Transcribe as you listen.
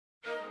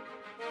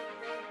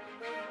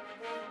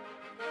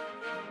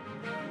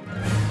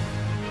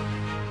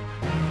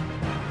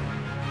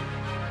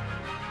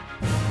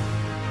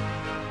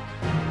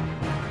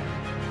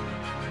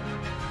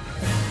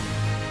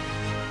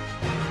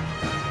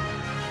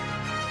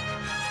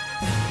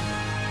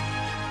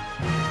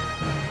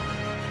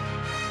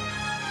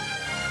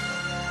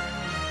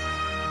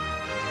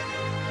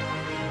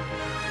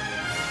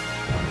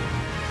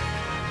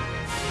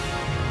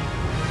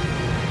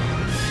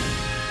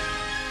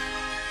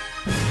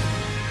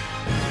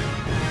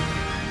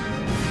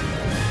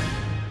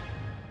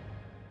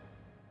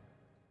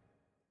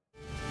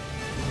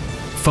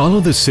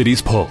Follow the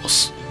city's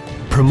pulse.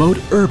 Promote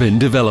urban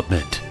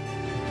development.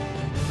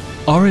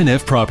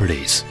 R&F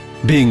Properties,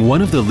 being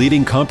one of the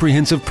leading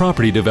comprehensive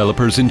property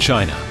developers in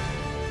China,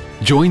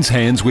 joins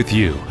hands with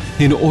you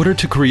in order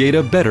to create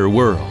a better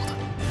world.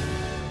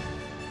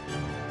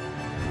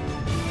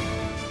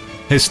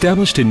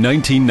 Established in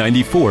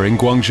 1994 in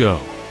Guangzhou,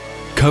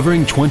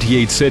 covering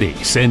 28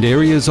 cities and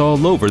areas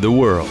all over the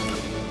world,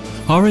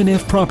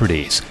 R&F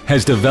Properties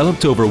has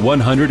developed over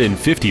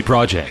 150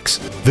 projects.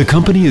 The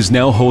company is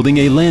now holding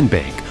a land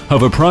bank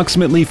of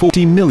approximately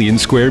 40 million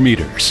square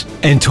meters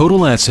and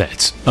total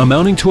assets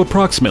amounting to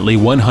approximately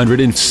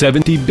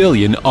 170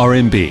 billion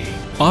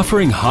RMB,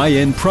 offering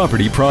high-end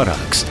property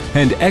products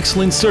and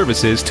excellent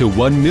services to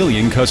 1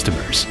 million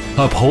customers,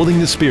 upholding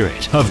the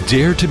spirit of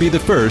dare to be the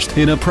first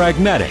in a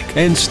pragmatic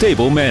and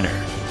stable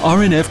manner.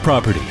 R&F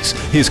Properties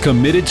is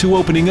committed to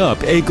opening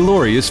up a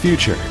glorious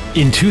future.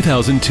 In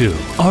 2002,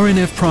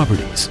 R&F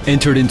Properties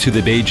entered into the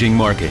Beijing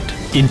market.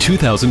 In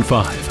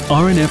 2005,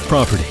 R&F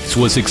Properties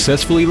was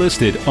successfully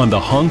listed on the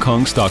Hong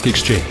Kong Stock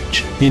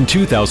Exchange. In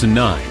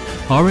 2009,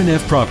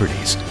 R&F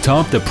Properties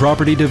topped the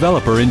property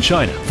developer in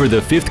China for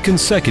the 5th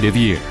consecutive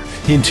year.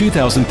 In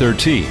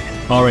 2013,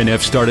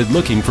 R&F started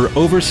looking for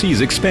overseas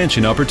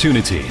expansion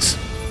opportunities.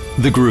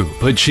 The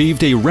group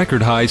achieved a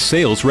record high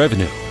sales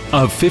revenue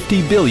of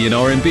 50 billion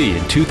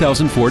RMB in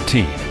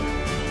 2014.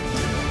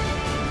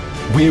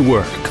 We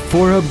work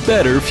for a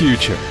better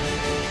future.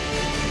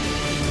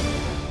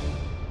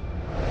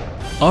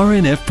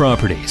 R&F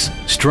Properties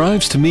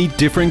strives to meet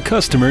different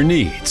customer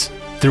needs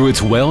through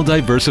its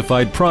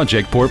well-diversified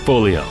project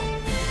portfolio.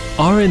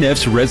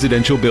 R&F's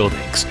residential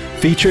buildings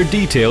feature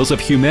details of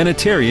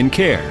humanitarian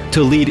care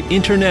to lead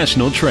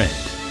international trend.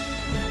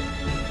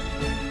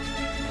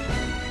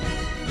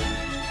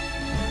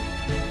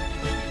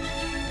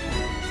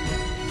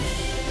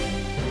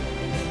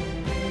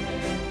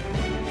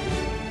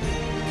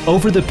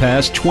 Over the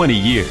past 20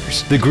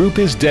 years, the group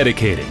is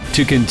dedicated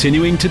to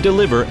continuing to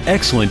deliver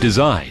excellent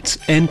designs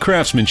and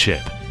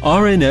craftsmanship.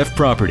 R&F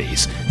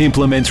Properties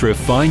implements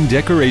refined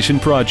decoration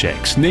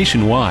projects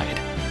nationwide,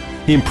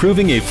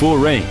 improving a full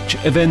range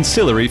of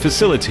ancillary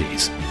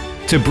facilities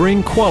to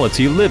bring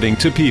quality living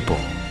to people.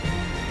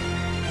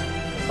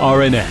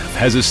 R&F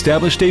has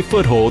established a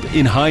foothold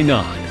in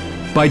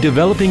Hainan by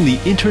developing the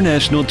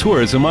International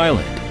Tourism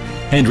Island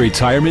and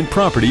retirement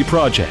property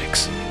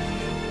projects.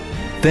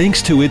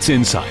 Thanks to its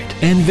insight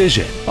and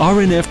vision,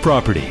 R&F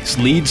Properties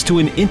leads to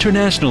an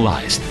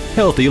internationalized,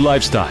 healthy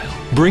lifestyle,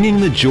 bringing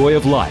the joy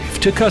of life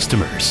to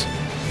customers.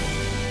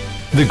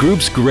 The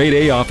group's Grade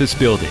A office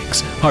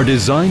buildings are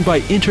designed by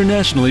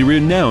internationally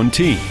renowned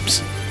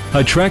teams,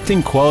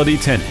 attracting quality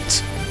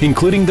tenants,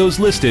 including those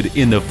listed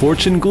in the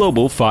Fortune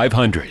Global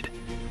 500.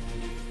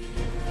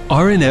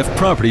 R&F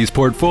Properties'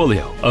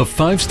 portfolio of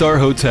 5-star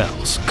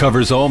hotels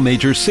covers all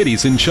major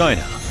cities in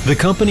China. The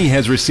company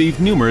has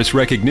received numerous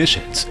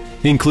recognitions,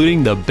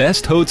 including the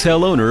Best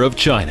Hotel Owner of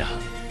China.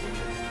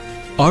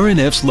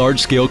 R&F's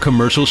large-scale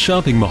commercial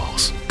shopping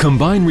malls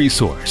combine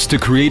resource to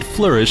create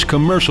flourish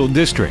commercial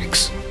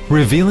districts,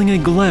 revealing a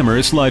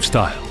glamorous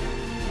lifestyle.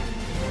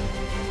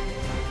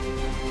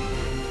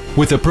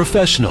 With a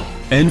professional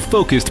and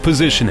focused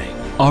positioning,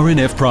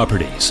 R&F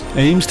Properties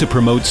aims to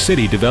promote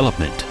city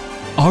development.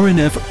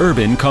 R&F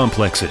urban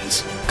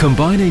complexes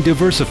combine a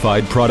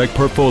diversified product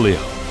portfolio,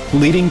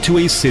 leading to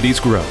a city's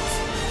growth.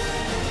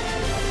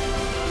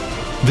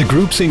 The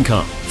group's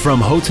income from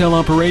hotel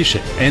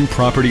operation and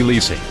property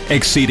leasing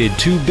exceeded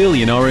 2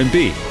 billion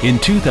RMB in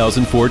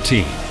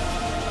 2014.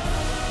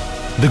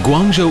 The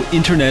Guangzhou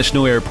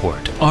International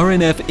Airport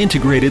R&F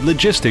Integrated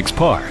Logistics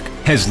Park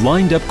has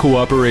lined up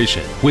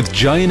cooperation with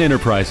giant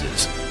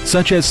enterprises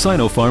such as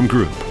Sinopharm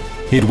Group.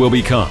 It will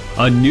become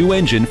a new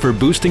engine for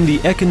boosting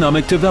the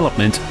economic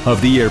development of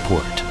the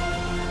airport.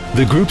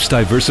 The group's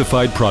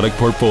diversified product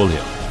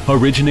portfolio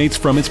originates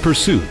from its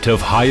pursuit of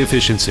high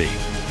efficiency,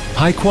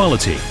 high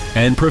quality,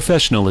 and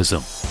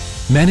professionalism.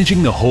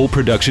 Managing the whole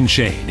production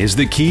chain is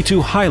the key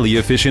to highly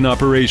efficient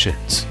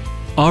operations.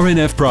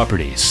 R&F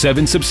Properties'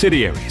 7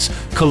 subsidiaries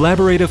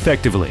collaborate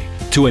effectively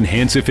to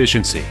enhance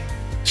efficiency,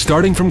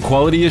 starting from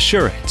quality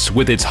assurance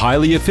with its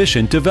highly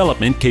efficient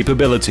development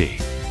capability.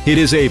 It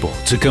is able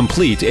to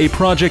complete a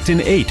project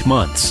in 8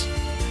 months.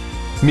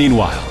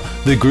 Meanwhile,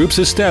 the group's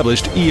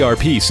established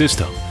ERP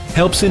system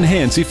helps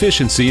enhance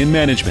efficiency in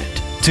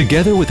management.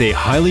 Together with a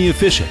highly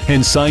efficient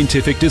and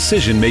scientific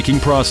decision-making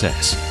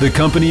process, the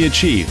company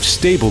achieves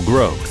stable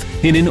growth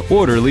in an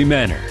orderly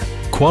manner.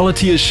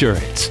 Quality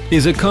assurance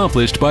is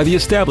accomplished by the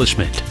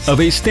establishment of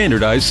a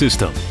standardized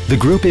system. The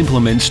group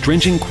implements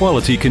stringent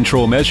quality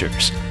control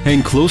measures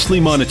and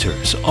closely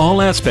monitors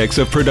all aspects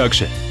of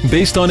production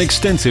based on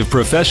extensive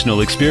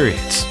professional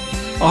experience.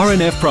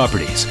 R&F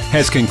Properties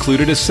has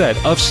concluded a set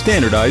of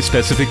standardized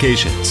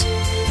specifications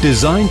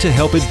designed to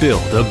help it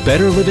build a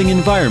better living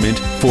environment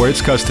for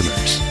its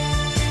customers.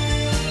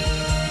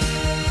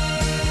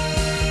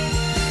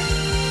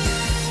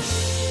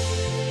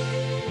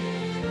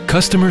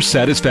 Customer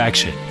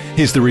satisfaction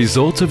is the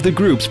result of the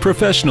group's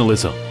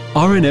professionalism,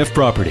 R&F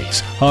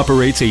Properties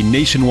operates a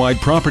nationwide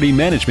property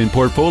management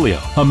portfolio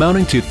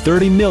amounting to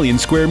 30 million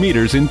square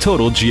meters in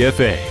total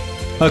GFA,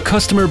 a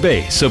customer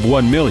base of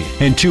 1 million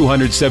and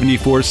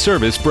 274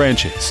 service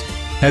branches,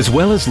 as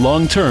well as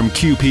long-term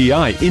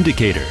QPI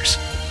indicators.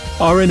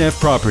 R&F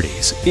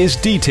Properties is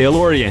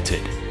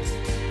detail-oriented.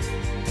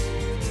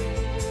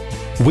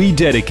 We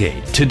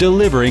dedicate to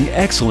delivering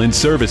excellent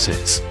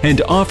services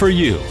and offer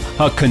you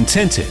a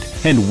contented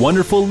and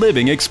wonderful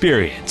living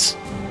experience.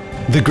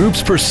 The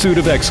group's pursuit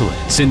of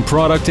excellence in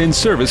product and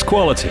service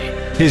quality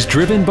is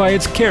driven by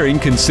its caring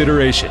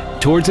consideration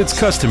towards its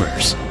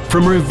customers,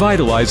 from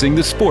revitalizing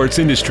the sports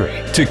industry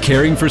to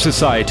caring for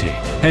society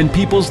and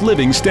people's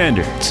living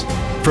standards,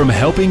 from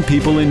helping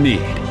people in need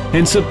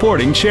and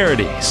supporting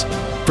charities,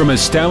 from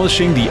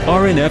establishing the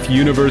R&F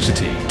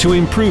University to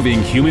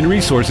improving human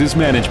resources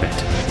management.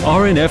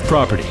 R&F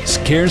Properties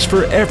cares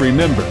for every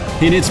member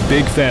in its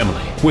big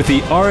family with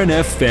the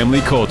R&F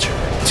family culture,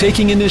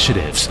 taking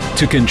initiatives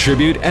to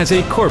contribute as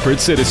a corporate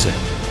citizen.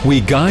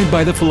 We guide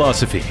by the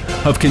philosophy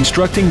of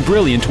constructing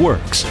brilliant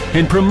works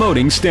and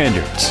promoting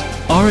standards.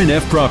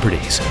 R&F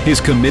Properties is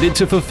committed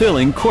to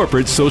fulfilling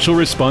corporate social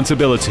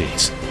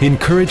responsibilities,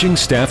 encouraging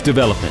staff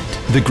development.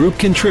 The group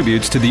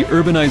contributes to the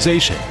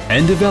urbanization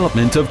and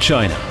development of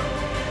China.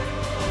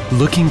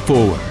 Looking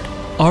forward,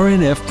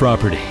 R&F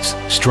Properties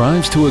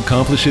strives to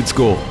accomplish its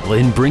goal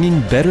in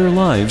bringing better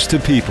lives to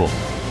people,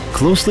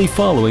 closely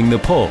following the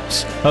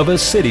pulse of a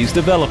city's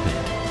development.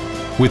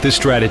 With the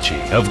strategy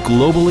of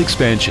global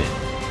expansion,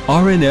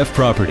 R&F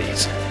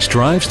Properties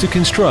strives to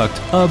construct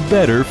a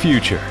better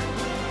future.